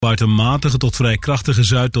waait een matige tot vrij krachtige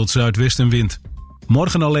zuid- tot zuidwestenwind.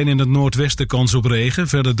 Morgen alleen in het noordwesten kans op regen,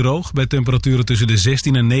 verder droog bij temperaturen tussen de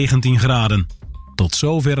 16 en 19 graden. Tot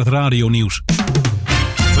zover het radionieuws.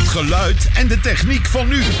 Het geluid en de techniek van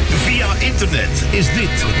nu. Via internet is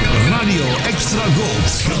dit Radio Extra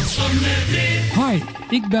Gold. Hi,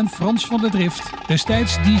 ik ben Frans van der Drift,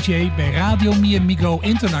 destijds DJ bij Radio Mi Amigo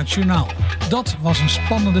Internationaal. Dat was een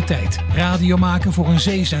spannende tijd. Radio maken voor een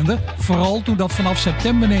zeezender, vooral toen dat vanaf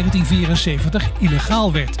september 1974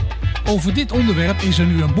 illegaal werd. Over dit onderwerp is er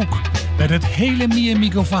nu een boek. Met het hele Mi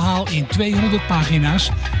Amigo verhaal in 200 pagina's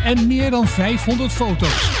en meer dan 500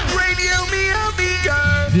 foto's. Radio Mi Amigo.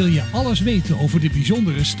 Wil je alles weten over de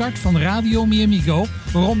bijzondere start van Radio Mi Amigo,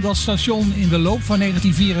 waarom dat station in de loop van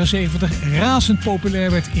 1974 razend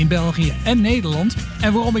populair werd in België en Nederland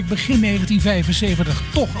en waarom ik begin 1975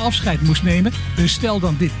 toch afscheid moest nemen? Bestel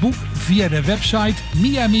dan dit boek via de website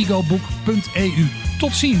miamigoboek.eu.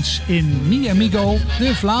 Tot ziens in Mi Amigo,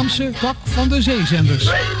 de Vlaamse tak van de zeezenders.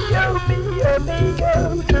 Radio Mi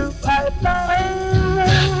Amigo,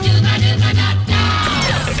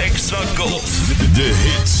 Extra Gold.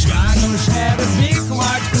 De hits.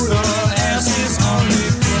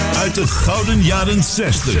 Uit de gouden jaren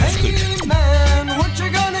 60.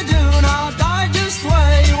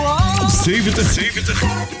 70.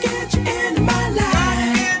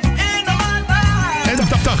 En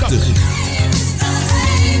 80.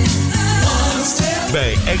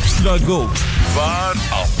 Bij Extra Gold. Waar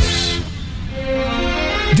anders.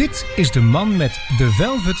 Dit is de man met The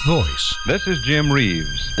Velvet Voice. This is Jim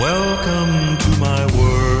Reeves. Welcome to my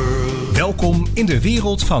world. Welkom in de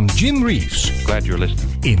wereld van Jim Reeves. Glad you're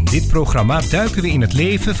listening. In dit programma duiken we in het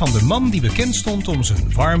leven van de man die bekend stond om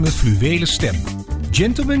zijn warme fluwelen stem.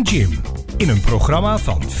 Gentleman Jim. In een programma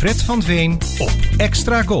van Fred van Veen op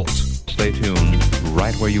Extra Gold. Stay tuned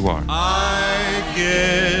right where you are. I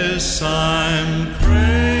guess I'm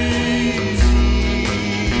crazy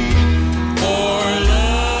for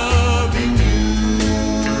loving you.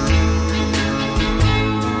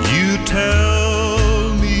 You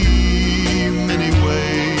tell me many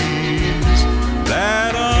ways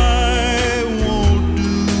that I won't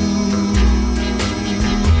do.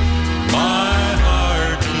 My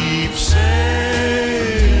heart keeps saying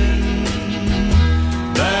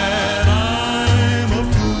that I'm a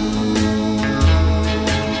fool.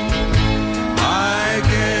 I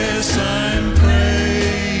guess I'm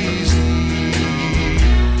crazy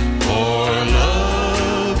for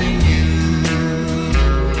loving you.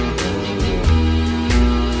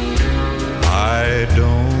 I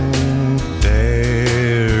don't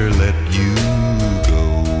dare let you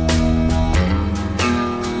go.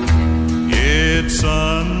 It's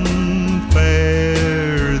unfair,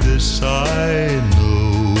 this I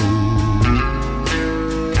know.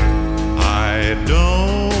 I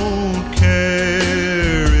don't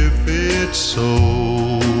care if it's so,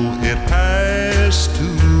 it has to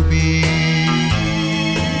be.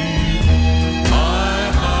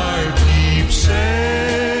 My heart keeps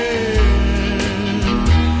saying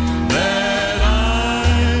that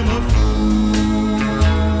I'm a fool.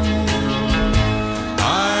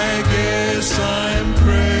 I guess I'm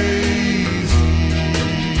crazy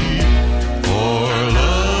for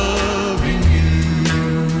loving you.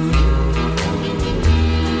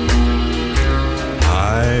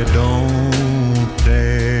 I don't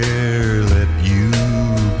dare let you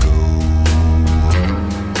go.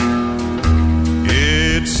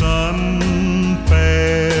 It's unfair,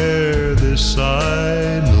 this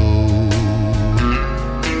I know.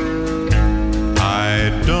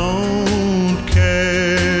 I don't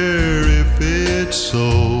care if it's so,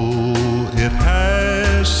 it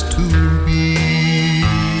has to be.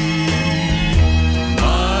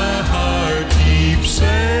 My heart keeps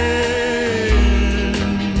saying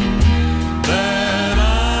that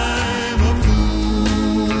I'm a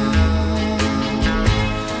fool.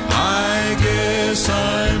 I guess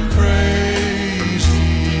I'm crazy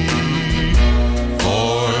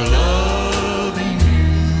for loving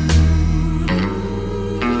you.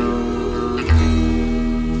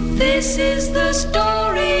 This is the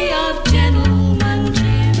story of Gentleman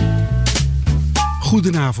Jim.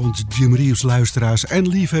 Goedenavond Jim Reeves luisteraars en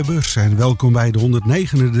liefhebbers en welkom bij de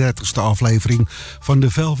 139ste aflevering van The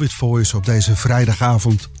Velvet Voice op deze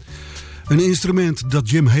vrijdagavond. Een instrument dat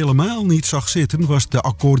Jim helemaal niet zag zitten was de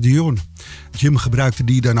accordeon. Jim gebruikte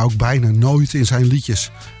die dan ook bijna nooit in zijn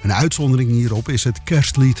liedjes. Een uitzondering hierop is het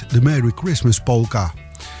kerstlied The Merry Christmas Polka.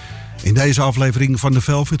 In deze aflevering van The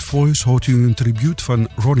Velvet Voice hoort u een tribuut van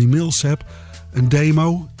Ronnie Milsap Een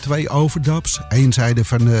demo, 2 overdubs, 1 zijde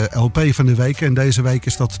van de LP van de week. En deze week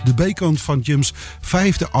is dat de B-kant van Jim's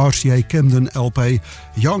 5e RCA Camden LP,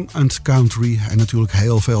 Young and Country. En natuurlijk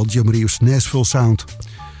heel veel Jim Reeves Nashville Sound.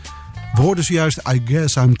 We hoorden zojuist I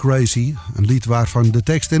Guess I'm Crazy, een lied waarvan de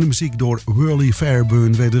tekst en de muziek door Worley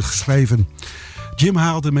Fairburn werden geschreven. Jim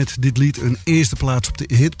haalde met dit lied een eerste plaats op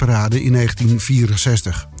de hitparade in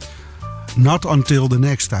 1964. Not Until the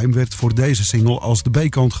Next Time werd voor deze single als de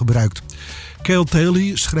B-kant gebruikt. Cale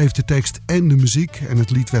Taylor schreef de tekst en de muziek en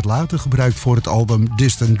het lied werd later gebruikt voor het album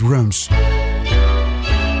Distant Drums.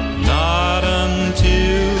 Not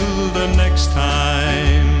until the next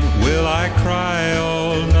time will I cry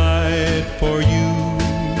all night for you.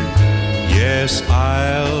 Yes,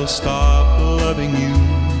 I'll stop loving you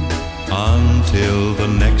until the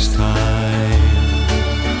next time.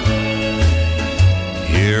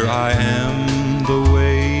 Here I am the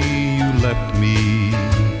way you left me,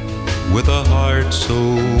 with a heart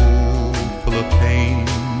so full of pain.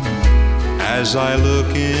 As I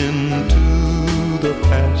look into the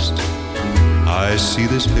past, I see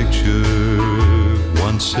this picture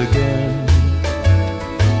once again.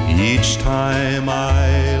 Each time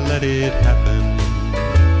I let it happen,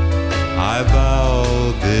 I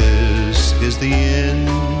vow this is the end,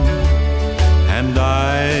 and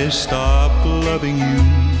I stop loving you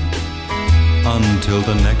until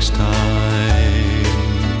the next time.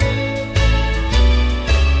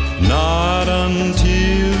 Not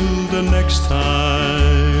until the next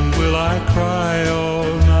time will I cry all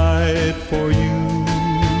night for you,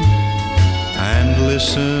 and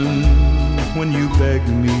listen when you beg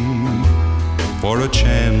me for a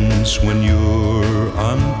chance when you're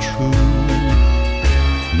untrue.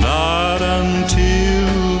 Not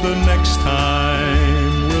until the next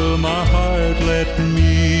time will my heart let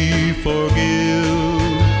me forgive.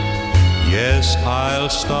 Yes, I'll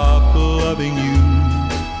stop loving you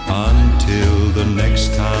until the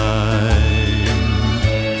next time.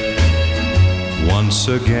 Once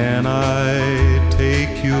again I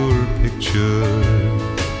take your picture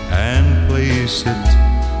and place it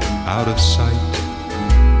out of sight,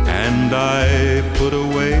 and I put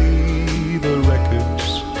away the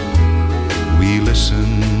records we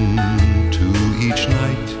listen to each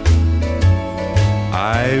night.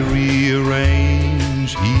 I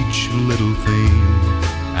rearrange each little thing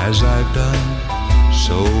as I've done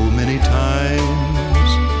so many times,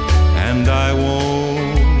 and I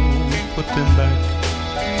won't put them back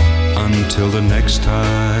until the next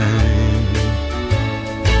time.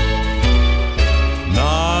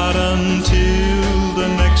 Not until the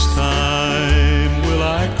next time will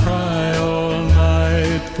I cry all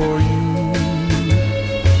night for you,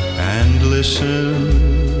 and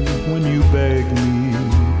listen when you beg me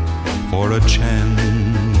for a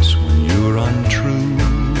chance when you're untrue.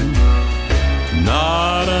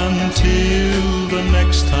 Not until the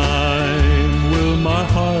next time will my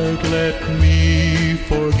heart let me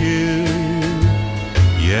forgive.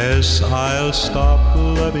 Yes, I'll stop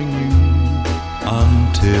loving you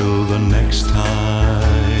until the next time.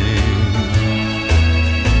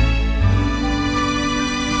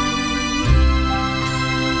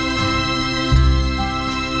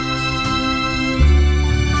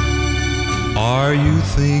 Are you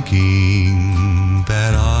thinking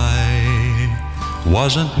that I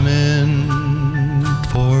wasn't meant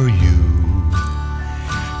for you?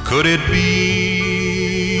 Could it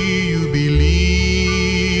be you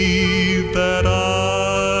believe that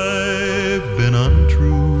I've been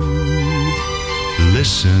untrue?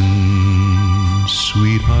 Listen,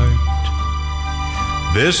 sweetheart,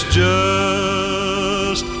 this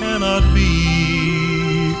just cannot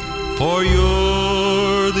be, for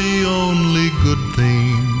you're the only good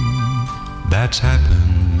thing that's happened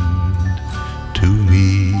to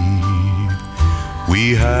me.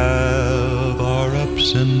 We have our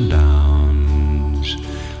ups and downs,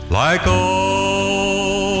 like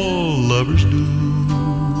all lovers do,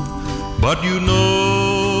 but you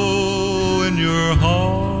know in your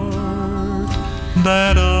heart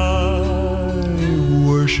that I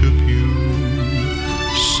worship you,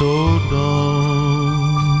 so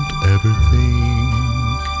don't ever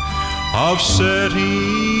think of setting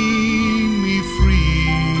me free,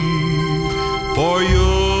 for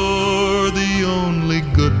you're the only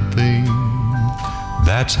good thing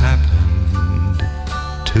that's happened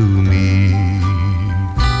to me.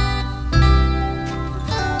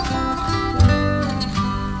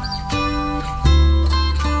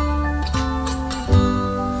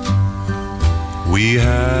 We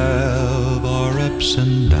have our ups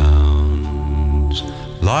and downs,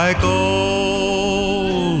 like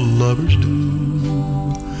all lovers do,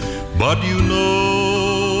 but you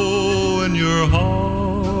know in your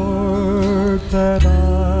that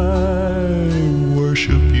I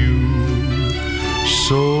worship you.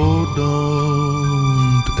 So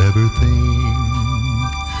don't ever think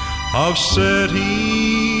of setting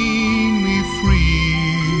me free,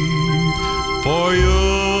 for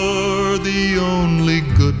you're the only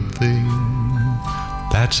good thing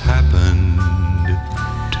that's happened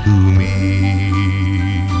to me.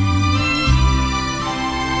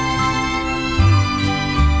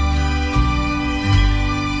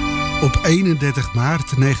 Op 31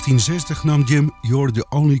 maart 1960 nam Jim You're the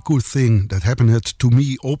Only Good Thing That Happened to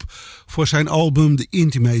Me op voor zijn album The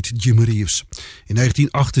Intimate Jim Reeves. In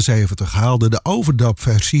 1978 haalde de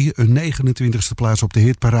overdub-versie een 29e plaats op de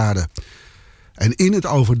hitparade. En in het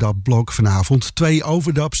overdub-blok vanavond 2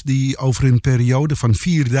 overdubs die over een periode van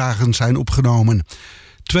 4 dagen zijn opgenomen.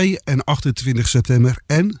 2 en 28 september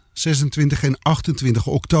en 26 en 28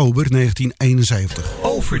 oktober 1971.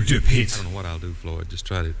 Overdub hit. I don't know what I'll do, Floyd. Just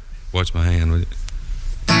try to watch my hand with it.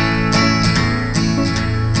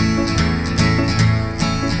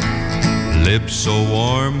 Lips so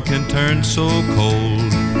warm can turn so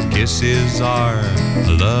cold. Kisses are a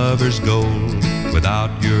lover's gold. Without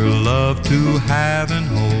your love to have and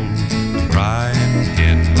hold, I'm crying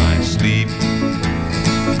in my sleep.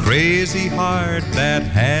 Crazy heart that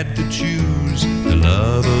had to choose to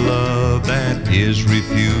love a love that is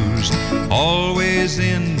refused. Always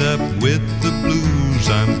end up with the blues.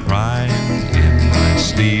 I'm crying in my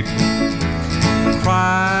sleep.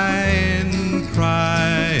 Crying,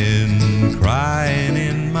 crying, crying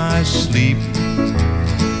in my sleep.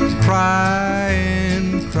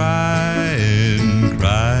 Crying, crying,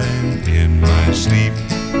 crying in my sleep.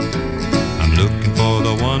 I'm looking for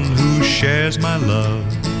the one who shares my love,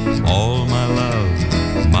 all my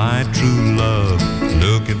love, my true love.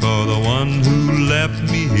 Looking for the one who left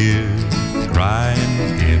me here,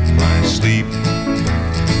 crying in my sleep.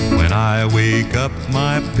 When I wake up,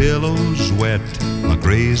 my pillow's wet. My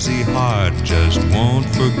crazy heart just won't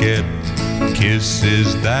forget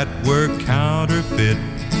kisses that were counterfeit,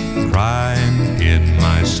 crying in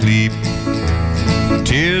my sleep.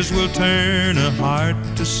 Tears will turn a heart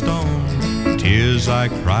to stone. Tears I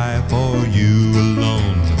cry for you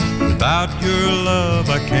alone. Without your love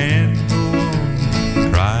I can't go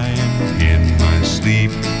on, crying in my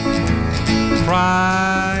sleep.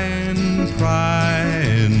 Crying,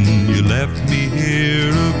 crying, you left me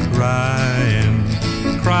here a-crying.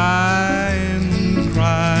 Crying,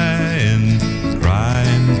 crying,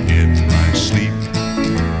 crying in my sleep.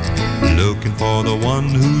 Looking for the one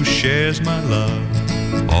who shares my love,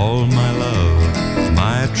 all my love,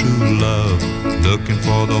 my true love. Looking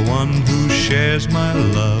for the one who shares my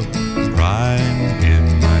love, crying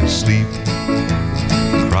in my sleep.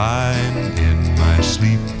 Crying in my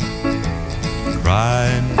sleep.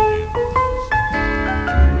 Crying.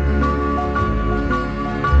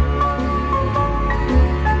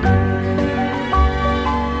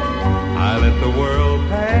 I let the world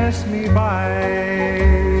pass me by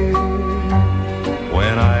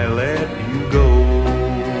when I let you go.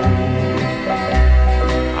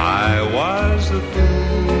 I was a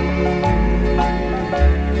fool,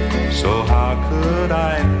 so how could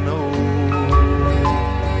I know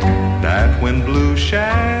that when blue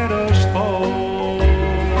shadows fall,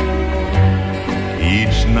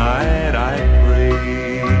 each night I pray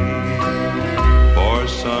for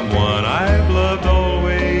someone I've loved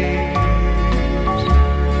always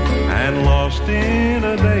and lost in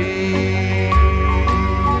a day.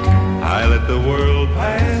 I let the world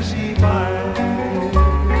pass me by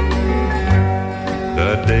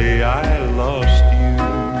the day I lost you.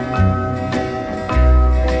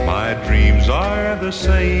 My dreams are the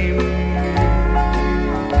same,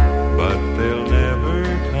 but they'll never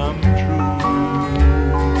come true.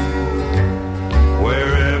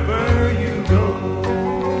 Wherever you go,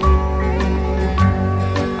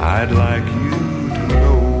 I'd like you to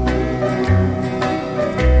know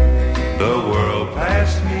the world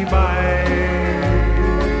passed me by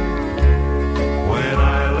when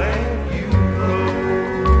I let you go.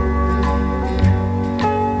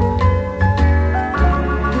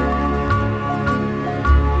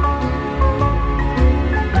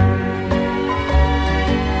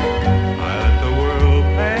 I let the world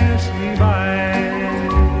pass me by.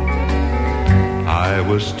 I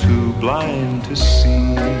was too blind to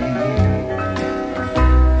see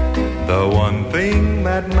the one thing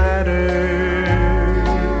that mattered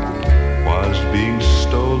was being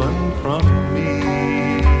stolen from me.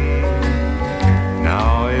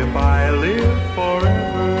 Now if I live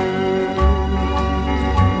forever,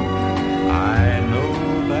 I know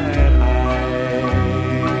that I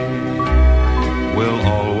will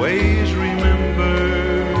always remember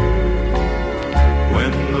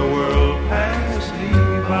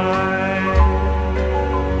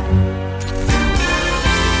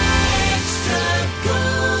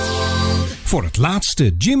Voor het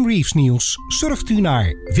laatste Jim Reeves nieuws surft u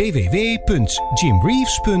naar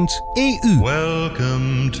www.jimreeves.eu.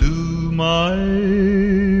 Welcome to my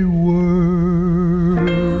world.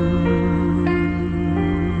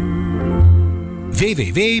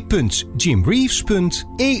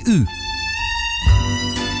 www.jimreeves.eu.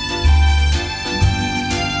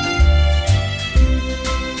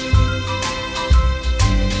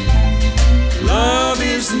 Love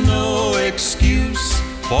is no excuse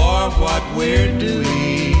for what we're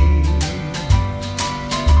doing,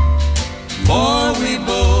 for we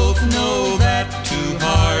both know that two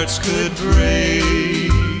hearts could break.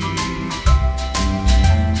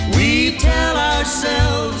 We tell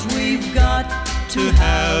ourselves we've got to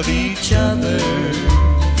have each other,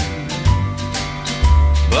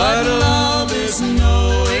 but love is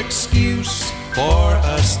no excuse for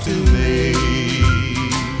us to make.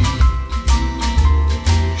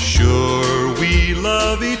 Sure, we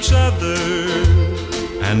love each other,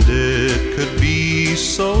 and it could be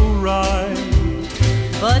so right,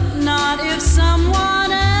 but not if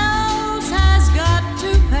someone else has got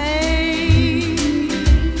to pay.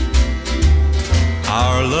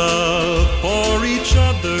 Our love for each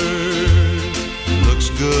other looks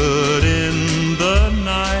good in the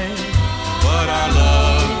night, but our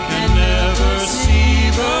love can never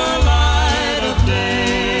see the light of day.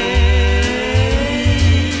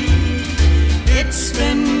 It's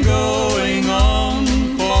been going on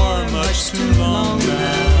for much too long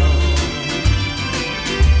now,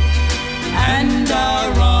 and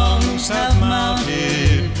our wrongs have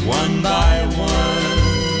mounted one by one.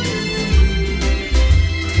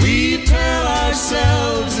 We tell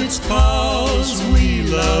ourselves it's 'cause we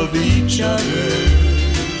love each other,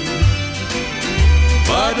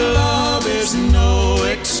 but love is no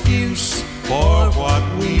excuse for what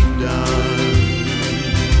we've done.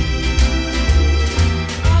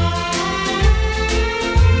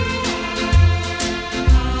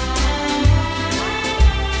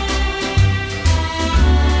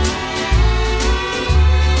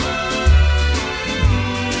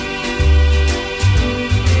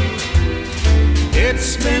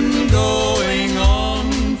 It's been going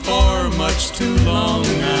on for much too long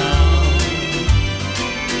now,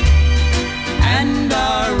 and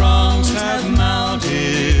our wrongs have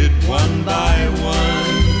mounted one by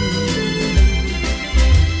one.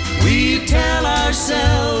 We tell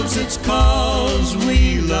ourselves it's 'cause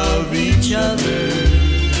we love each other,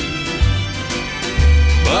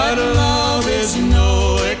 but love is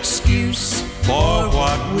no excuse for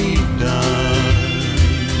what we've done.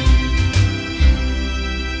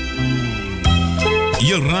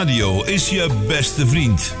 Je radio is je beste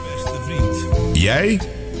vriend. Jij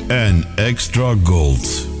en Extra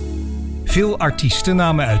Gold. Veel artiesten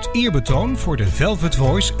namen uit eerbetoon voor de Velvet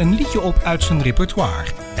Voice een liedje op uit zijn repertoire.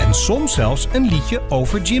 En soms zelfs een liedje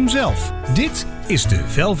over Jim zelf. Dit is de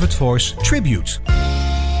Velvet Voice Tribute.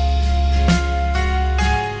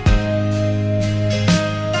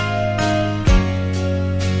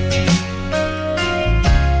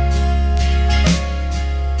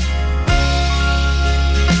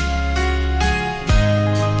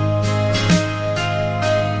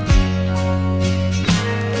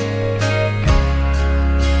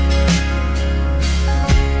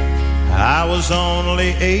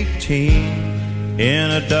 Only 18 in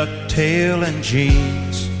a ducktail and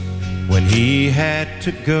jeans when he had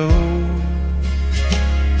to go.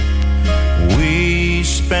 We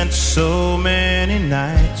spent so many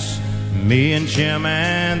nights, me and Jim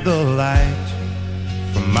and the light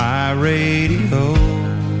from my radio.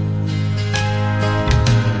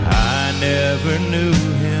 I never knew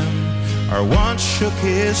him or once shook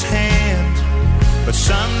his hand, but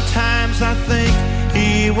sometimes I think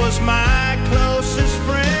he was my closest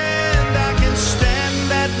friend. I can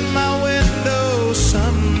stand at my window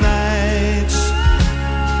some nights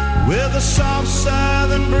with a soft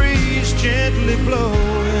southern breeze gently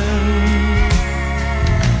blowing.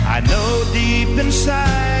 I know deep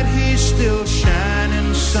inside he's still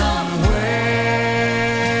shining somewhere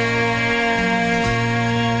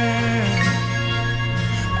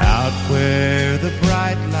out where the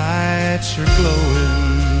bright lights are glowing.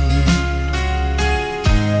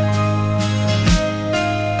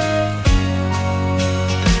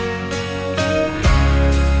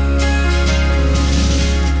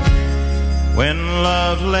 When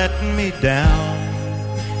love let me down,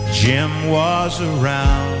 Jim was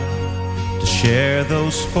around to share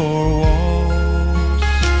those four walls.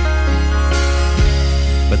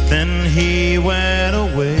 But then he went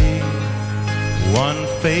away one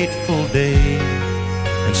fateful day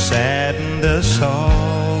and saddened us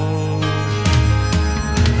all.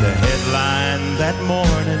 The headline that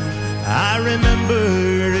morning, I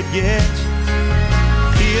remember it yet.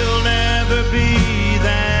 He'll never be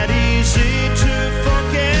that easy to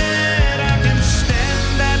forget. I can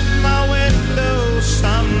stand at my window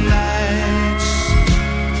some nights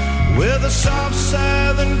with a soft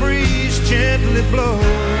southern breeze gently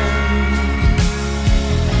blowing.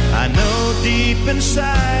 I know deep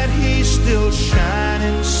inside he's still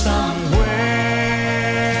shining somewhere.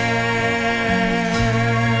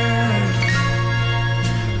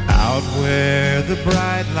 Out where the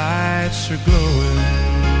bright lights are glowing.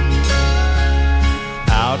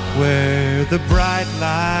 Out where the bright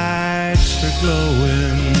lights are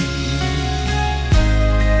glowing.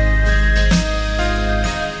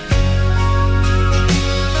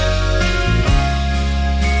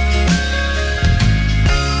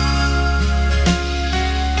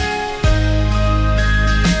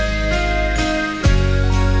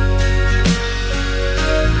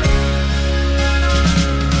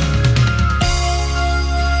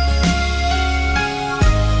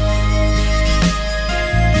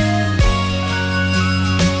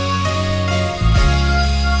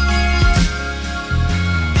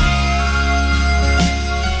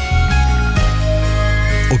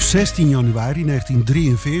 Op 16 januari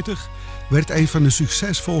 1943 werd een van de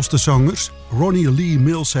succesvolste zangers, Ronnie Lee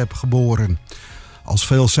Millsap, geboren. Als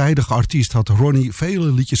veelzijdig artiest had Ronnie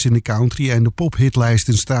vele liedjes in de country en de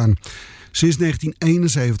pophitlijsten staan. Sinds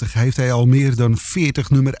 1971 heeft hij al meer dan 40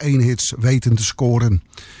 nummer 1 hits weten te scoren.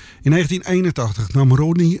 In 1981 nam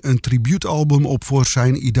Ronnie een tribuutalbum op voor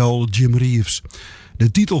zijn idool Jim Reeves.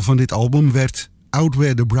 De titel van dit album werd Out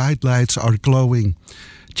Where the Bright Lights Are Glowing.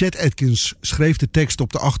 Chet Atkins schreef de tekst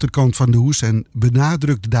op de achterkant van de hoes en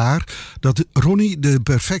benadrukte daar dat Ronnie de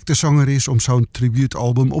perfecte zanger is om zo'n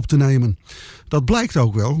tribuutalbum op te nemen. Dat blijkt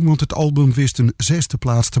ook wel, want het album wist een 6e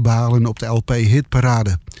plaats te behalen op de LP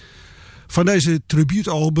Hitparade. Van deze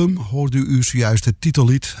tribuutalbum hoorde u zojuist het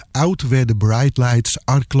titellied Out Where the Bright Lights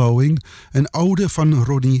Are Glowing, een ode van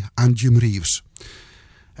Ronnie aan Jim Reeves.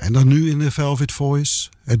 En dan nu in de Velvet Voice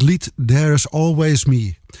het lied There's Always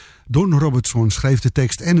Me. Don Robertson schreef de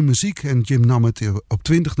tekst en de muziek en Jim nam het op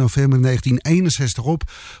 20 november 1961 op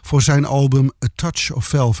voor zijn album A Touch of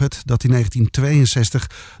Velvet, dat in 1962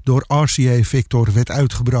 door RCA Victor werd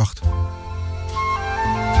uitgebracht.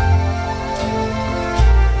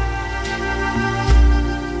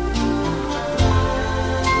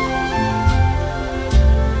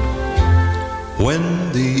 When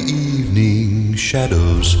the evening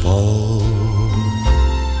shadows fall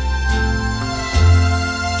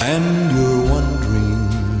and you're wondering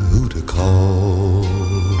who to call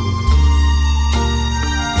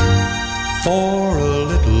for a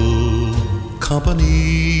little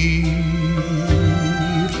company,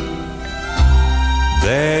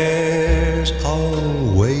 there's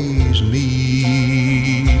always me.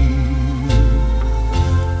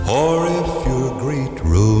 Or if your great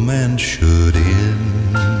romance should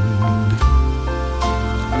end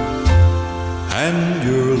and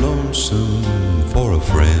you're lonesome for a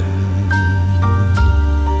friend,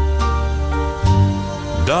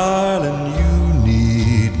 darling, you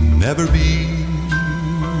need never be.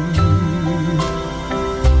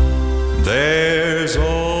 There's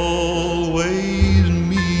always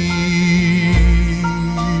me.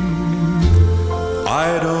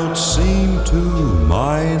 I don't seem to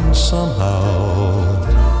mind somehow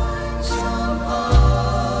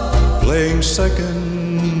playing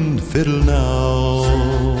second fiddle now.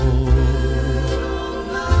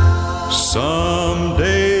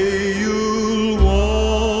 Someday you'll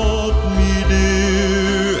want me,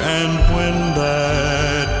 dear, and when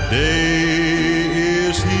that day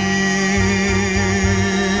is here,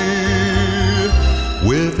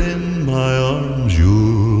 within my arms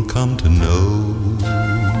you'll come to know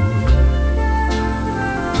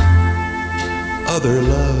other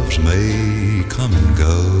loves may come and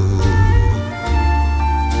go,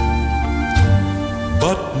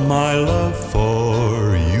 but my love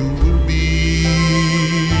for you will be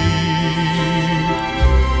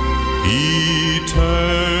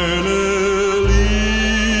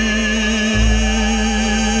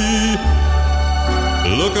eternally.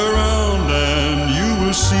 Look around and you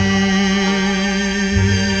will see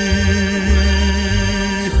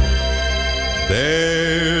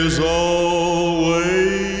there's always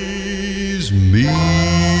me.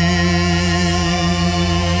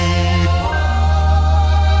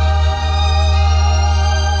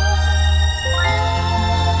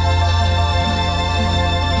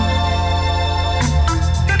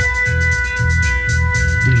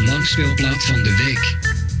 Speelplaat van de week.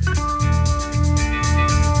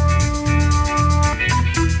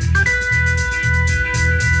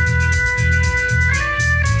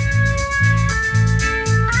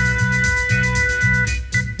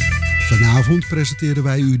 Vanavond presenteren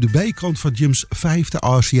wij u de B-kant van Jim's 5e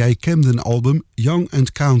RCA Camden album Young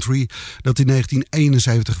and Country, dat in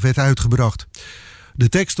 1971 werd uitgebracht. De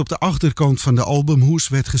tekst op de achterkant van de albumhoes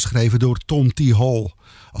werd geschreven door Tom T. Hall.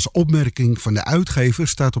 Als opmerking van de uitgever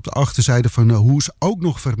staat op de achterzijde van de hoes ook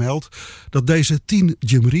nog vermeld dat deze 10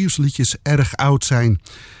 Jim Reeves liedjes erg oud zijn.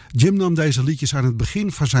 Jim nam deze liedjes aan het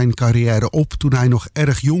begin van zijn carrière op toen hij nog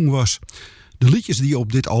erg jong was. De liedjes die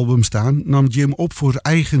op dit album staan nam Jim op voor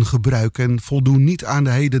eigen gebruik en voldoen niet aan de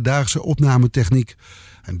hedendaagse opnametechniek.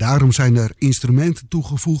 En daarom zijn er instrumenten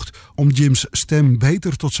toegevoegd om Jim's stem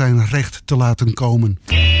beter tot zijn recht te laten komen.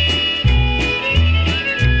 I've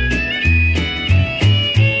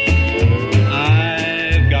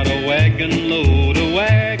got a wagon load of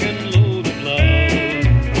love.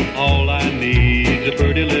 All I need's a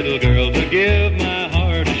pretty little girl to give my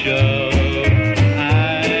heart a shove.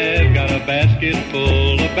 I've got a basket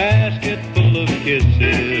full of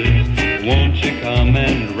kisses. Won't you come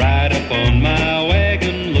and ride up on my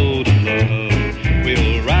wagon load of love?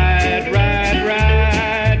 We'll ride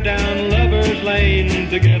down Lover's Lane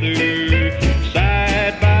together,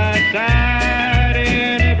 side by side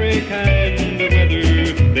in every kind of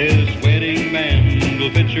weather. This wedding band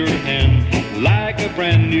will fit your hand like a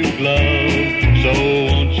brand new glove. So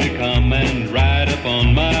won't you come and ride up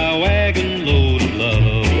on my wagon load of love?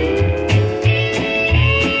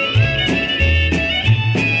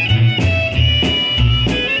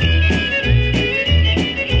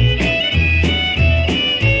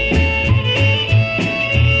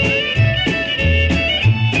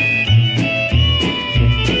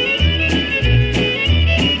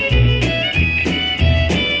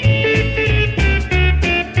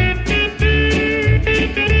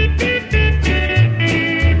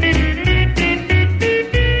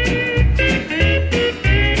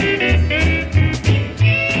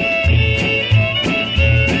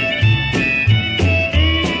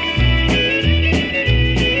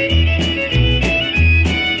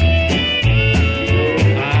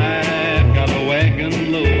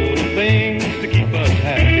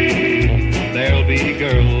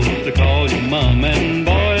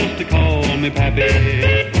 Pappy,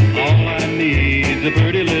 all I need's a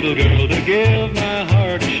pretty little girl to give my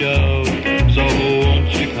heart a shove. So won't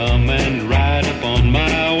you come and ride up on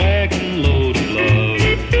my wagon load of love?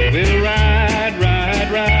 We'll ride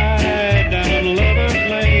down Lover's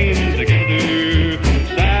Lane together,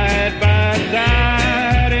 side by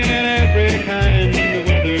side in every kind of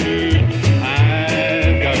weather.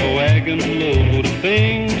 I've got a wagon load of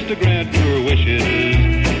things to grant your wishes.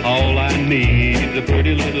 All I need's a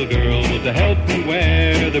pretty little girl to help me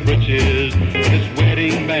wear the breeches. This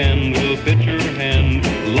wedding band will fit your hand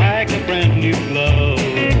like a brand new glove.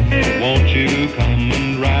 Won't you come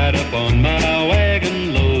and ride up on my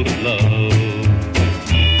wagon load of love?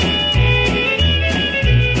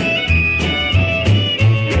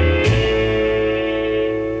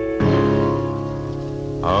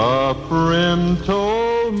 A friend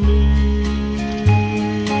told me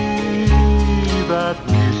that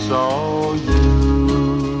we saw you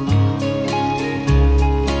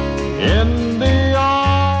in the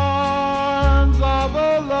arms of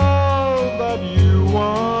a love that you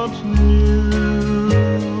once knew.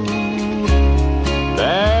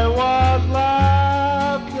 There was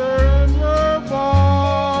laughter in your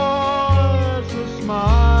voice, a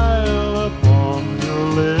smile upon your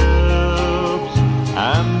lips,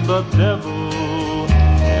 and the devil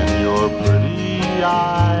in your pretty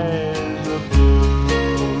eyes of blue.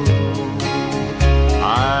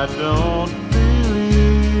 I don't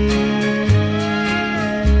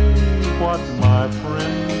what my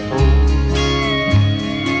friend told me.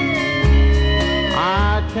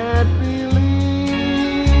 I can't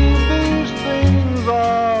believe these things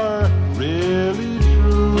are really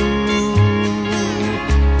true.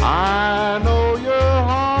 I know your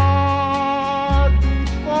heart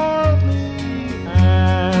beats for me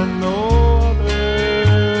and no other.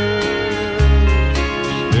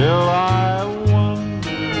 Still I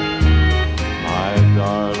wonder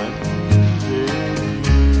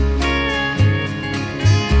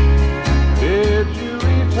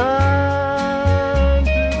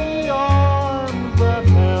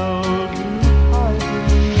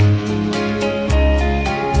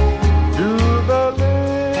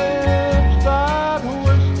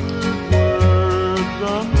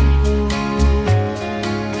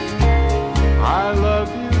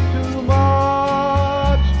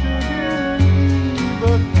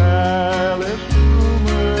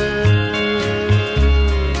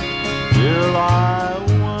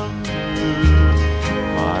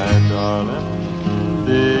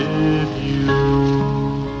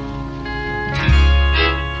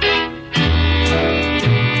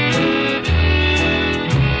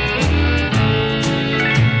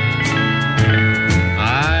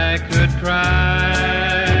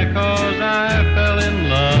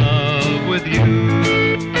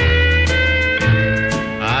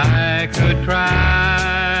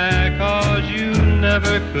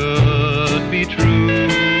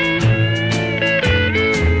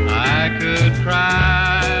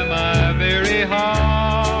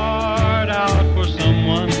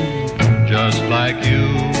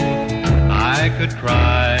could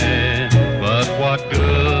cry, but what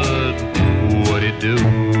good would it do?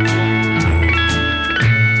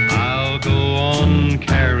 I'll go on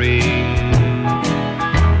carrying,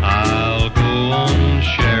 I'll go on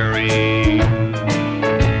sharing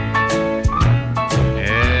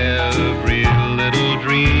every little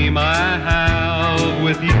dream I have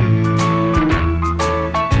with you.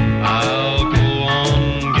 I'll go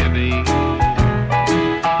on giving,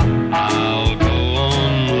 I'll go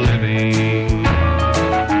on living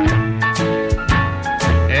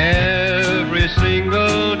every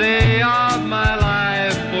single day of my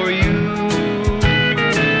life for you.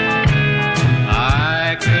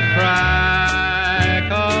 I could cry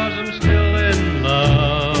 'cause I'm still in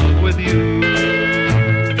love with you.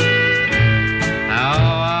 How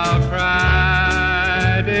I'll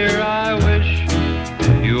cry, dear, I wish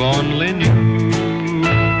you only knew.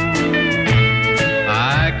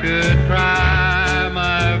 I could cry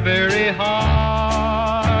my very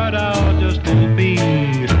heart out, just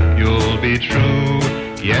hoping you'll be true.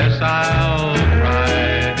 Yes, I'll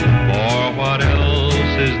cry, for what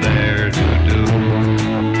else is there to do?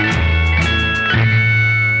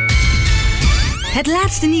 Het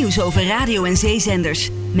laatste nieuws over radio- en zeezenders.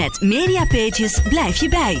 Met Mediapages blijf je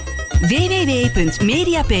bij.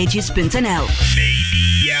 www.mediapages.nl.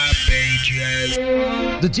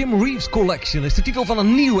 The Jim Reeves Collection is de titel van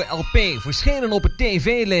een nieuwe LP, verschenen op het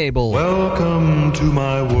TV-label. Welcome to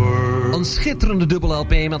my world. Een schitterende dubbel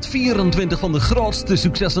LP met 24 van de grootste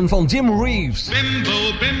successen van Jim Reeves.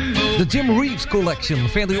 The Jim Reeves Collection,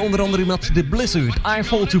 verder onder andere met The Blizzard, I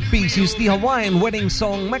Fall to Pieces, The Hawaiian Wedding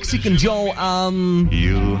Song, Mexican Joe en...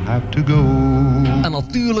 You'll have to go. En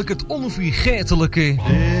natuurlijk het onvergetelijke...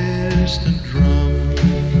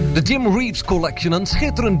 De Jim Reeves Collection, een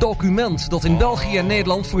schitterend document dat in België en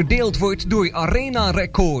Nederland verdeeld wordt door Arena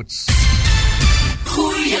Records.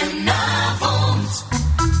 Goedenavond.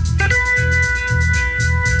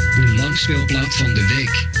 De langspeelplaat van de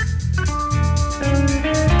week.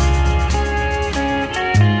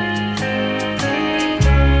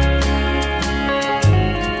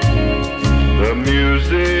 The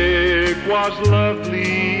music was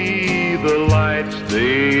lovely, the lights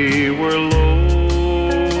they were low.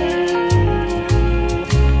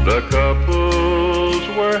 The couples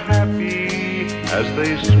were happy as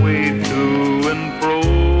they swayed to and fro.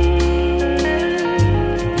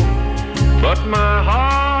 But my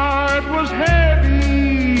heart was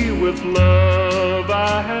heavy with love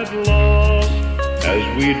I had lost as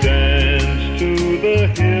we danced to the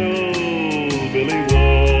hillbilly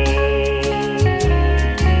waltz.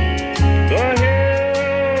 The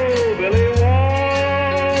hillbilly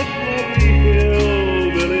waltz, lovely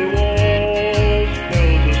hillbilly waltz,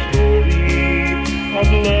 tells a story of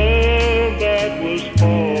love that was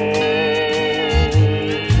false.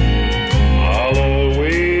 I'll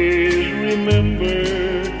always remember,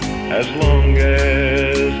 as long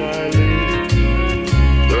as I live,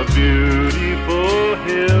 the beautiful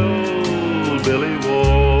hillbilly waltz.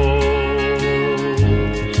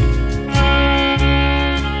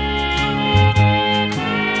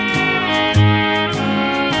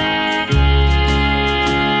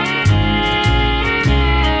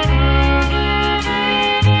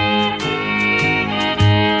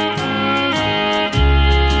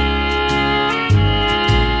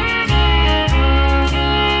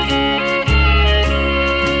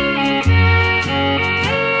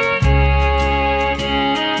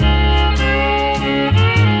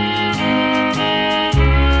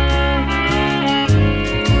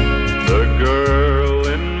 The girl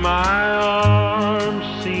in my arms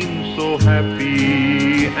seemed so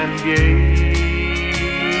happy and gay,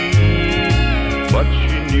 but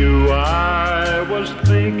she knew I was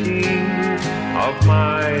thinking of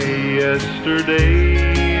my yesterdays,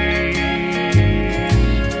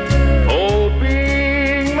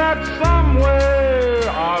 hoping that somewhere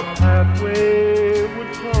our pathway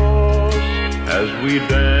would cross as we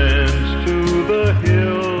danced to the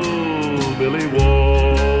hillbilly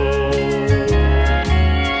waltz.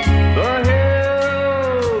 The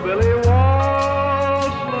hillbilly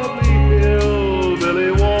waltz, lovely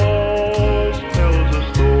hillbilly waltz, tells a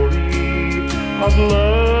story of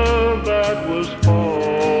love that was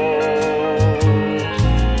false.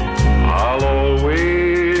 I'll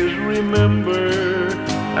always remember,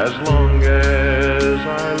 as long as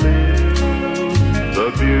I live, the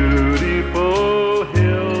beautiful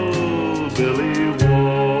hillbilly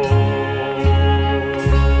waltz.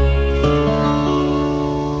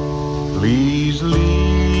 Please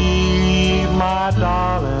leave my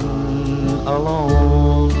darling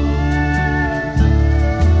alone.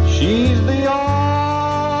 She's the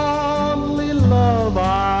only love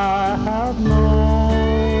I have known.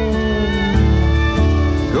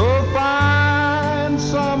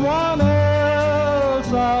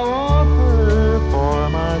 I want her for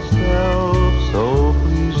myself, so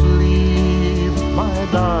please leave my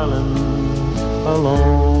darling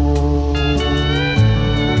alone.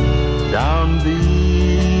 Down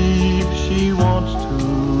deep she wants to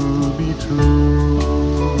be true,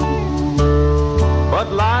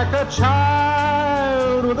 but like a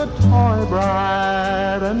child with a toy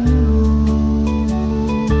bride anew,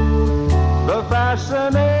 the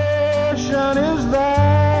fascination is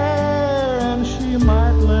there, and she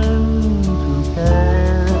might learn to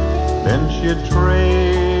care. Then she'd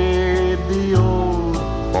trade the old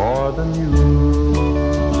for the new.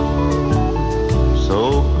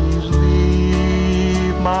 So please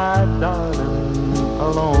leave my darling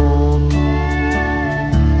alone.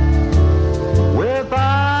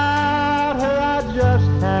 Without her I just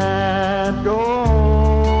can't go on.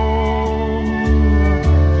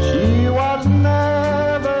 She was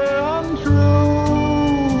never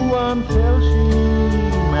untrue until she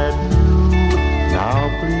met you. Now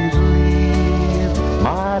please leave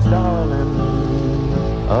my darling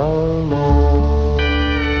alone.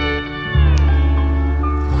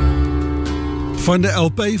 Van de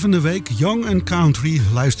LP van de week Young and Country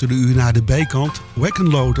luisterde u naar de B-kant Wagon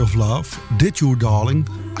Load of Love, Did You Darling,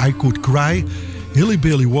 I Could Cry, Hilly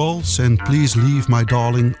Billy Waltz en Please Leave My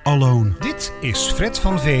Darling Alone. Dit is Fred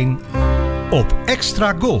van Veen op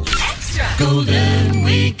Extra Gold. Extra Golden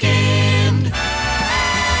Weekend.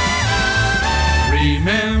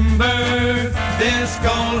 Remember this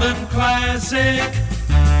golden classic.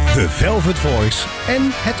 The Velvet Voice en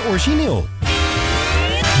het origineel.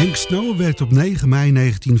 Hank Snow werd op 9 mei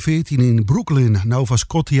 1914 in Brooklyn, Nova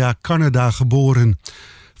Scotia, Canada geboren.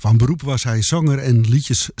 Van beroep was hij zanger en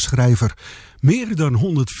liedjesschrijver. Meer dan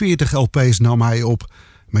 140 LP's nam hij op.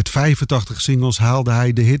 Met 85 singles haalde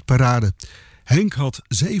hij de hitparade. Hank had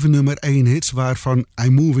 7 nummer 1 hits, waarvan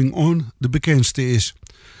I'm Moving On de bekendste is.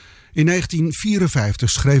 In 1954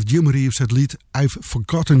 schreef Jim Reeves het lied I've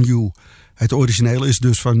Forgotten You. Het origineel is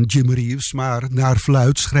dus van Jim Reeves, maar naar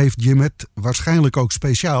verluidt schreef Jim het waarschijnlijk ook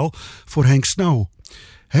speciaal voor Hank Snow.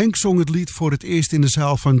 Hank zong het lied voor het eerst in de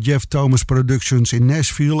zaal van Jeff Thomas Productions in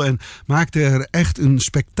Nashville en maakte er echt een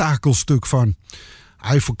spektakelstuk van.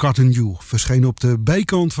 I've Forgotten You verscheen op de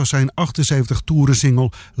B-kant van zijn 78 toeren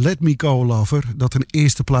single Let Me Go Lover, dat een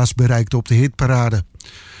eerste plaats bereikte op de hitparade.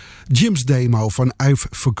 Jim's demo van I've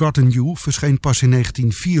Forgotten You verscheen pas in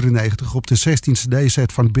 1994 op de 16e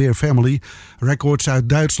CD-set van Bear Family Records uit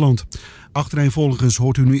Duitsland. Achtereenvolgens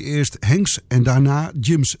hoort u nu eerst Hank's en daarna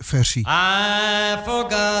Jim's versie. I've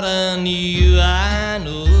forgotten you, I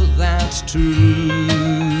know that's true.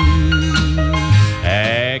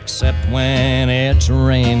 Except when it's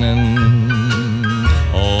raining,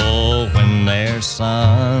 oh, when there's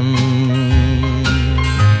sun.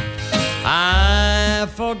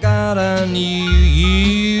 I've forgotten you,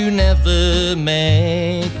 you never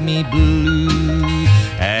make me blue.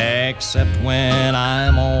 Except when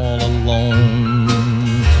I'm all alone,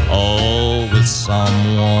 oh, with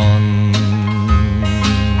someone.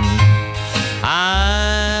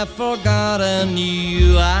 I've forgotten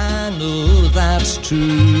you, I know that's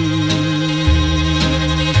true.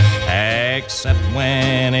 Except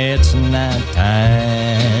when it's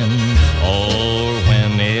nighttime, or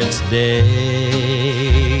when it's day.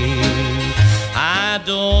 I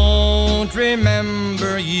don't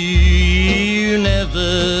remember you, you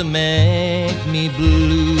never make me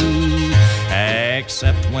blue.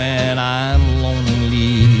 Except when I'm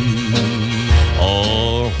lonely,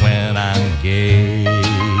 or when I'm gay.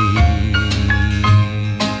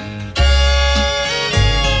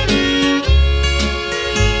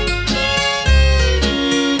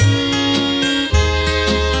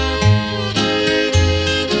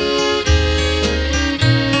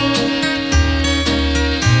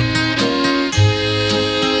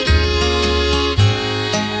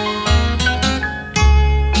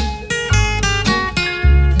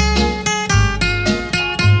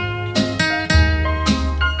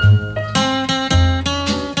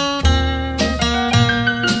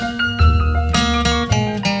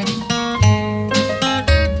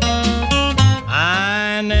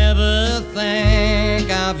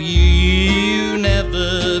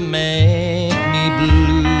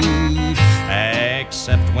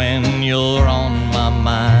 You're on my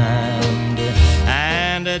mind,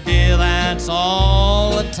 and dear, that's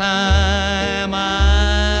all the time.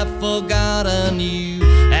 I've forgotten you,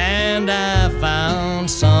 and I found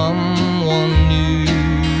someone new.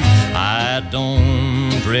 I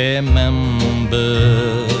don't remember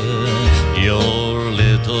your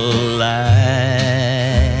little lies.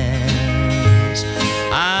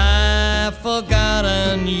 I've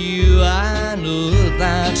forgotten you, I know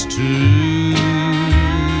that's true.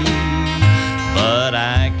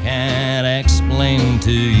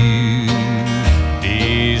 to you.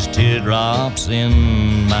 These teardrops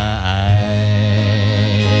in my eyes.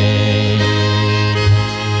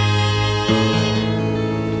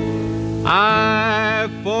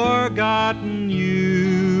 I've forgotten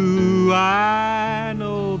you, I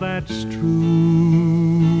know that's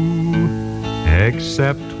true,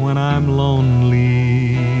 except when I'm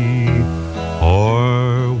lonely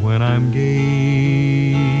or when I'm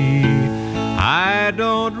gay. I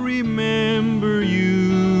don't remember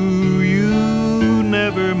you, you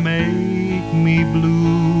never make me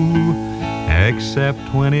blue, except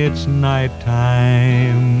when it's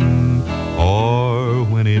nighttime or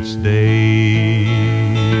when it's day.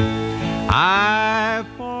 I've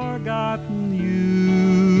forgotten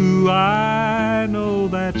you, I know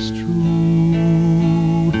that's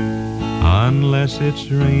true, unless it's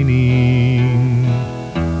raining,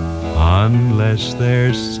 unless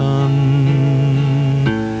there's sun.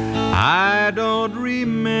 I don't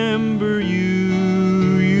remember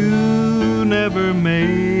you, you never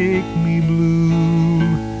make me blue,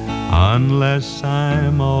 unless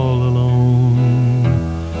I'm all alone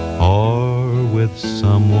or with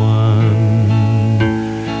someone.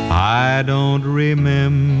 I don't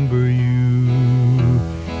remember you,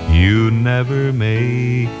 you never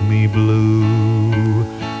make me blue,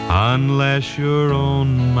 unless you're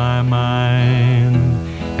on my mind.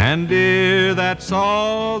 And dear, that's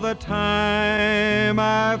all the time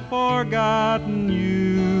I've forgotten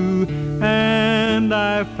you, and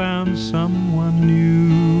I found someone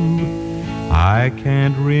new. I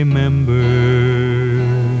can't remember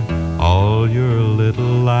all your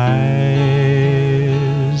little lies.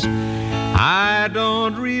 I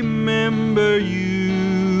don't remember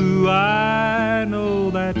you, I know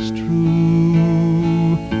that's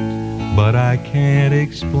true, but I can't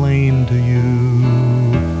explain to you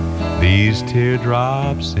these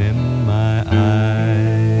teardrops in my eyes.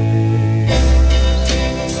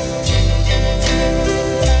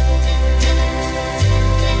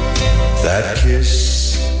 That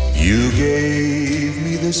kiss you gave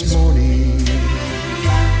me this morning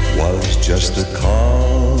was just the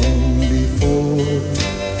calm before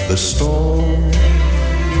the storm.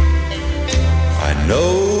 I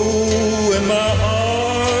know in my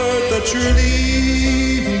heart that you're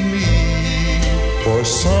leaving me for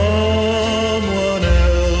someone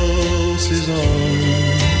else's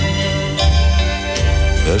arms.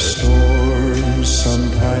 The storm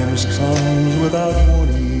sometimes comes without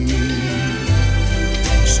warning,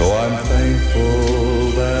 so I'm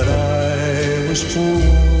thankful that I was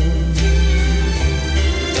forewarned.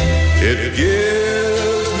 It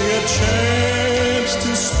gives me a chance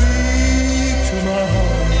to speak to my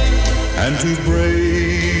heart and to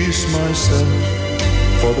brace myself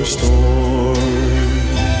for the storm.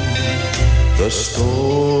 The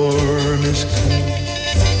storm is coming,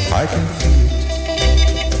 I can feel it,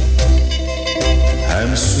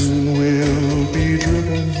 and soon we'll be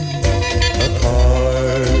driven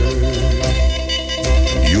apart.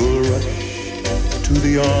 You'll rush to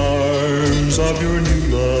the arms of your new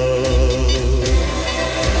love,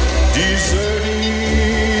 deserting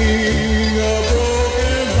a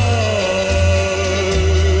broken heart.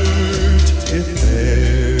 If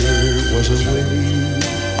there was a way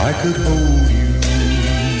I could hold you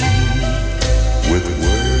with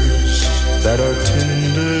words that are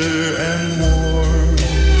tender and warm,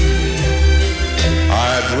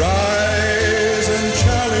 I'd rise and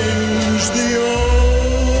challenge the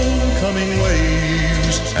oncoming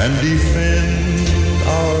waves and defend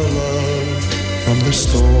our love from the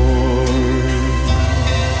storm.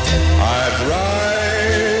 I'd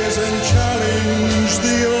rise and challenge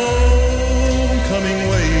the oncoming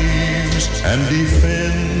waves and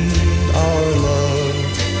defend our love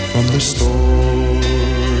from the storm.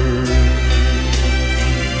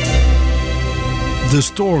 The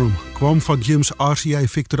Storm kwam van Jim's RCA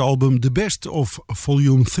Victor album The Best of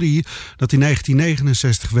Volume 3, dat in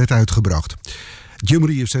 1969 werd uitgebracht. Jim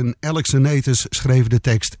Reeves en Alex Natus schreven de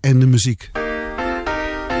tekst en de muziek.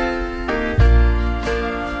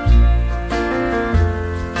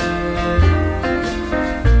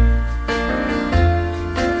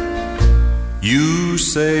 You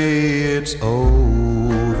say it's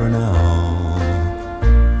over now,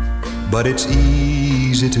 but it's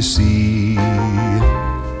easy to see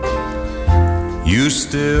you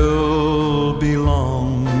still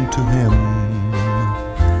belong to him.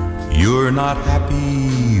 You're not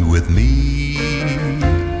happy with me.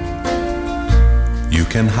 You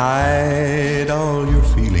can hide all your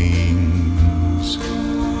feelings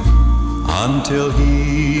until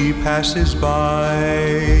he passes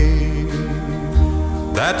by.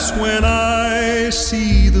 That's when I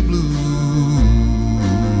see the blue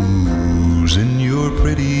blues in your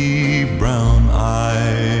pretty brown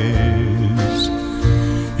eyes.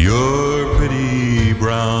 Your pretty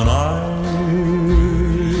brown eyes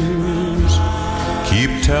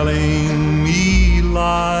keep telling me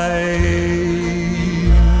lies,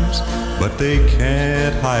 but they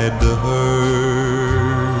can't hide the hurt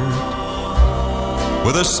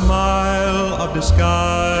with a smile of disguise.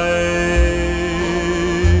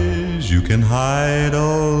 You can hide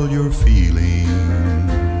all your feelings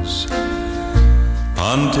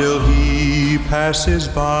until he passes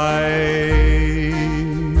by.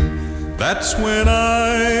 That's when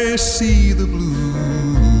I see the blues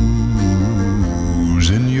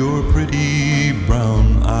in your pretty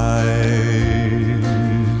brown eyes.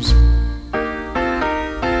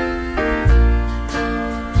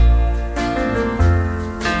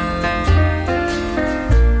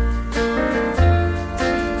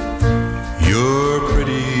 Your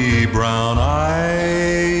pretty brown eyes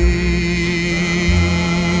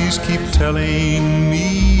keep telling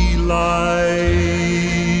me lies,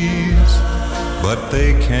 but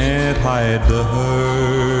they can't hide the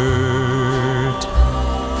hurt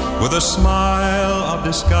with a smile of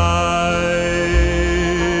disguise.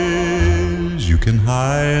 You can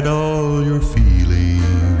hide all your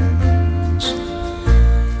feelings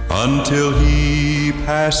until he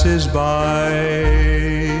passes by.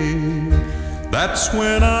 That's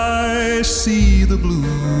when I see the blues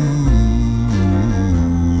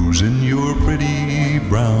in your pretty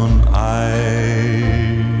brown eyes.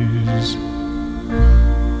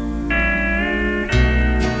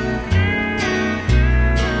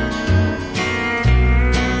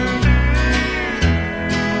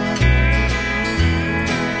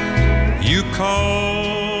 You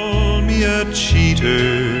call me a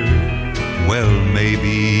cheater, well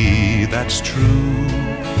maybe that's true,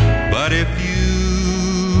 but if you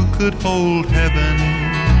could hold heaven,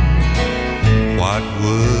 what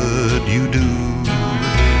would you do?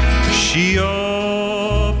 She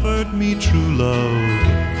offered me true love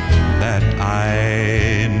that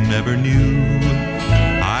I never knew.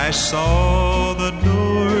 I saw the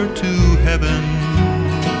door to heaven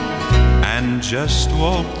and just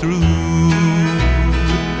walked through.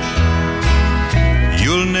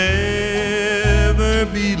 You'll never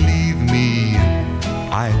believe me,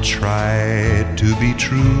 I tried to be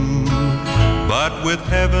true, but with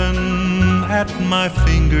heaven at my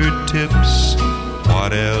fingertips,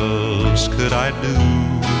 what else could I do?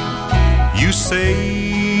 You say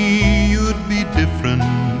you'd be different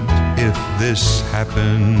if this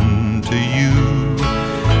happened to you,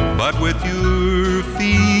 but with your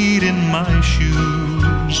feet in my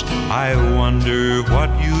shoes, I wonder what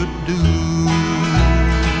you'd do.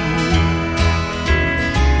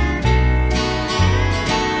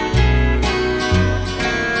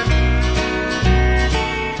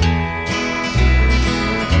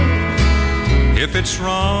 If it's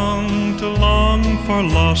wrong to long for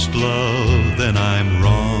lost love, then I'm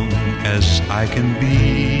wrong as I can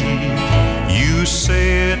be. You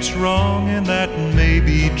say it's wrong and that may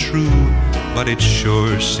be true, but it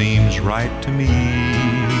sure seems right to me.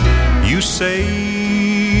 You say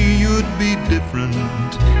you'd be different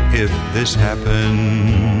if this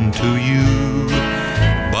happened to you,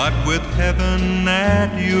 but with heaven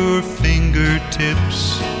at your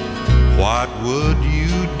fingertips, what would you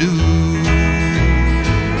do?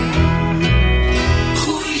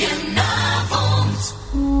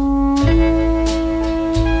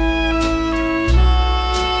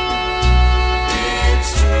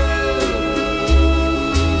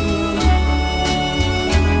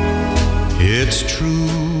 It's true,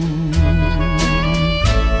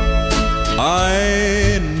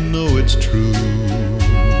 I know it's true.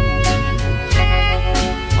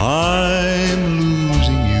 I'm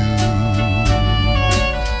losing you,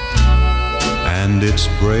 and it's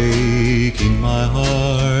breaking my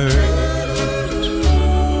heart.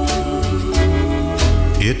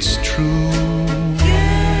 It's true,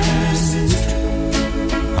 yes, it's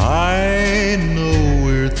true. I know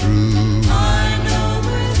we're through.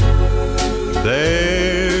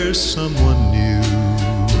 There's someone new.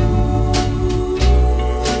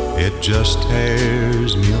 It just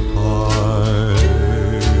tears me apart.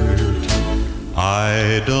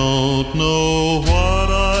 I don't know what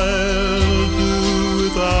I'll do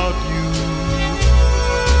without you.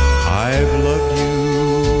 I've loved you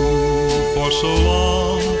for so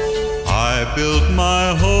long. I built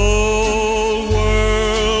my whole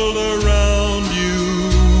world around you,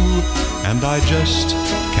 and I just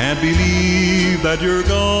can't believe that you're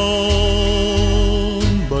gone,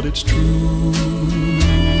 but it's true.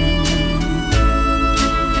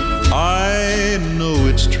 I know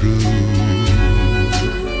it's true.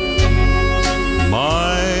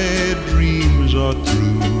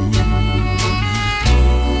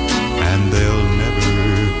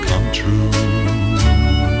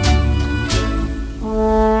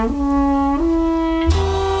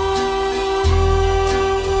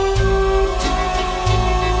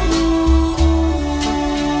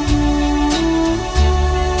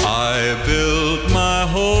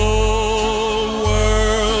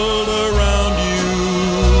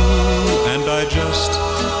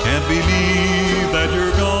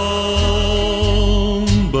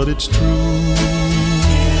 but it's true.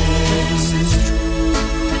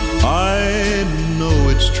 I know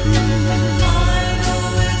it's true.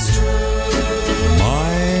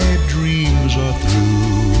 My dreams are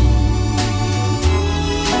through,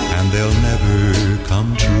 and they'll never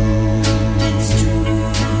come true.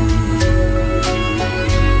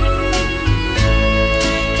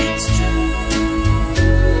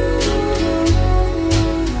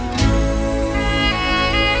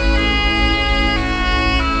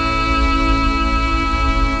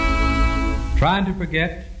 Trying to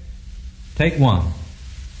forget, take one.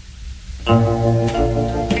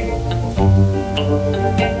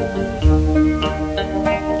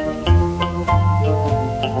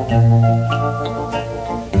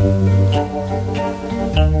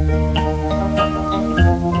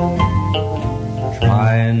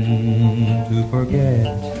 Trying to forget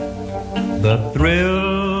the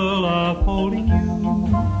thrill of holding you.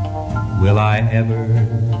 Will I ever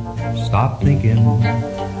stop thinking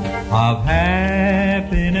of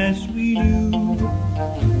happiness we knew?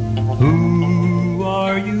 Who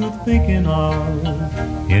are you thinking of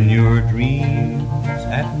in your dreams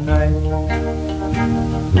at night?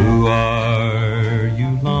 Who are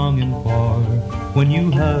you longing for when you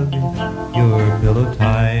hug your pillow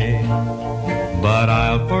tight? But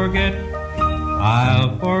I'll forget,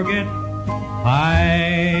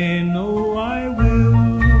 I know I will.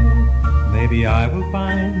 Maybe I will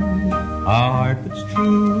find a heart that's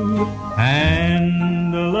true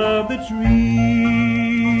and a love that's real.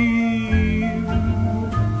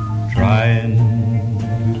 Trying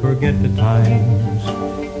to forget the times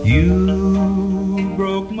you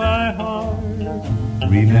broke my heart,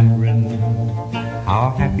 remembering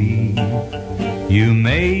how happy you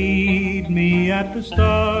made me at the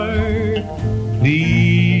start.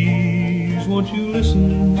 Please, won't you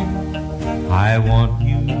listen? I want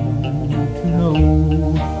you to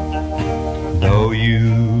know, though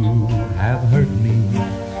you have hurt me,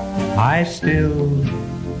 I still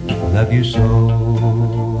love you so.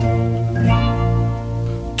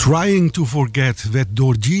 Trying to Forget werd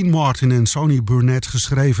door Gene Martin en Sonny Burnett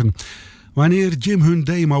geschreven. Wanneer Jim hun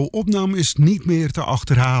demo opnam is niet meer te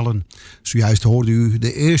achterhalen. Zojuist hoorde u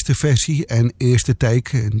de eerste versie en eerste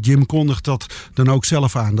take. En Jim kondigt dat dan ook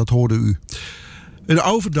zelf aan, dat hoorde u. Een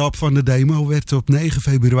overdub van de demo werd op 9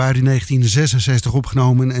 februari 1966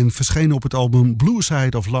 opgenomen en verscheen op het album Blue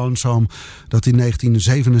Side of Lonesome, dat in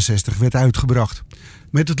 1967 werd uitgebracht.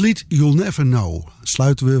 Met het lied You'll Never Know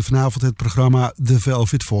sluiten we vanavond het programma The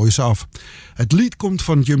Velvet Voice af. Het lied komt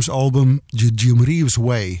van Jim's album The Jim Reeves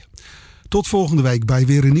Way. Tot volgende week bij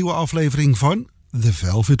weer een nieuwe aflevering van The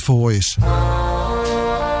Velvet Voice.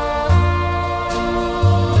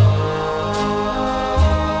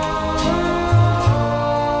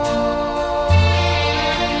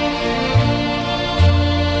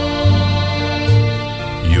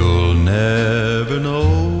 You'll never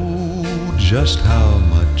know just how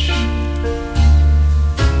much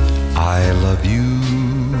I love you.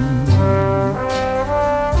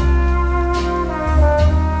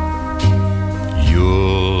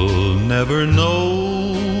 You'll never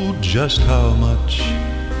know just how much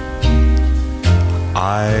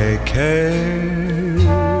I care.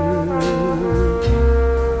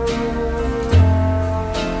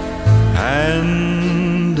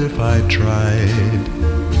 And if I tried,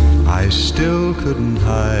 I still couldn't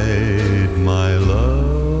hide my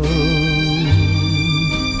love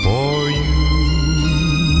for you.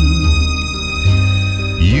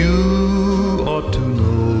 You ought to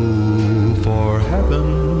know, for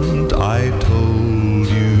haven't I told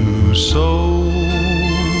you so?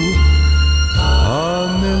 A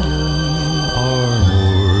million or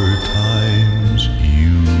more times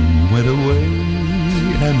you went away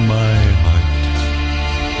and my heart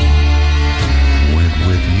went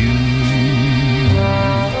with you.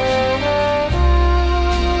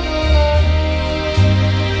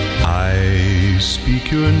 I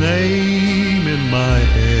speak your name in my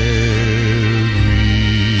every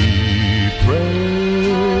prayer.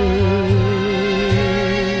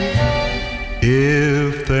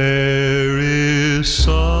 If there is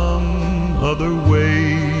some other way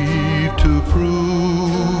to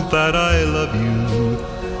prove that I love you,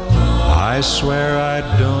 I swear I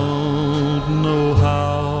don't know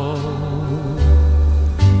how.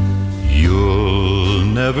 You'll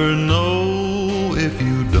never know if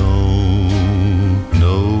you don't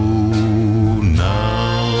know now.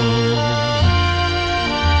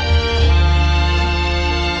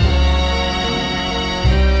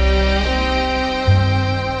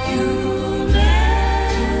 You'll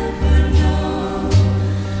never know.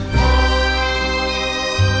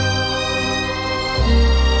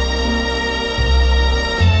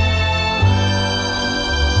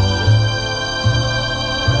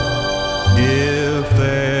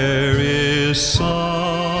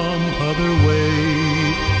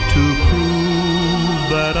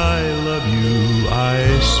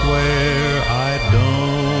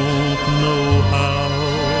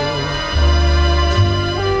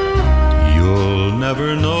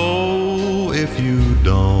 never know if you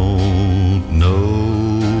don't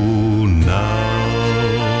know now.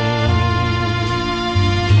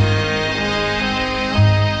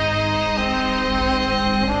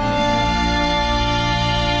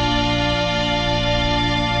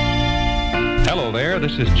 Hello there,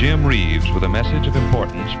 this is Jim Reeves with a message of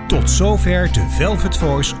importance. Tot zover de Velvet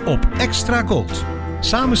Voice op Extra Gold.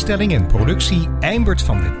 Samenstelling en productie Eimbert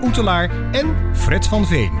van den Oetelaar en Fred van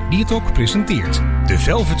Veen, die het ook presenteert. De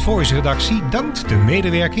Velvet Voice redactie dankt de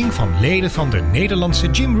medewerking van leden van de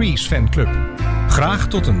Nederlandse Jim Reeves fanclub. Graag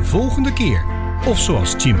tot een volgende keer. Of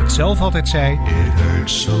zoals Jim het zelf altijd zei: It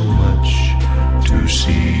hurts so much to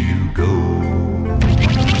see you go.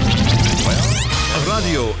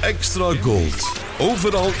 Radio Extra Gold.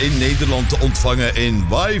 Overal in Nederland te ontvangen in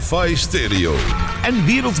wifi stereo. En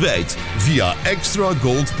wereldwijd via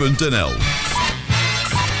extragold.nl.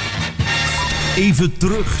 Even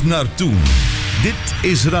terug naar toen.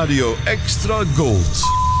 Dit is Radio Extra Gold.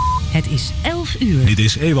 Het is 11 uur. Dit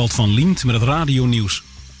is Ewald van Liemt met het radionieuws.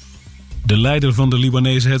 De leider van de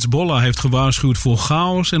Libanese Hezbollah heeft gewaarschuwd voor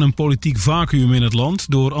chaos en een politiek vacuüm in het land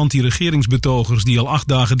door anti-regeringsbetogers die al 8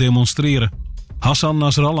 dagen demonstreren. Hassan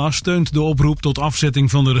Nasrallah steunt de oproep tot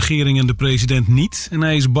afzetting van de regering en de president niet en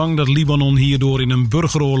hij is bang dat Libanon hierdoor in een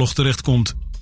burgeroorlog terechtkomt.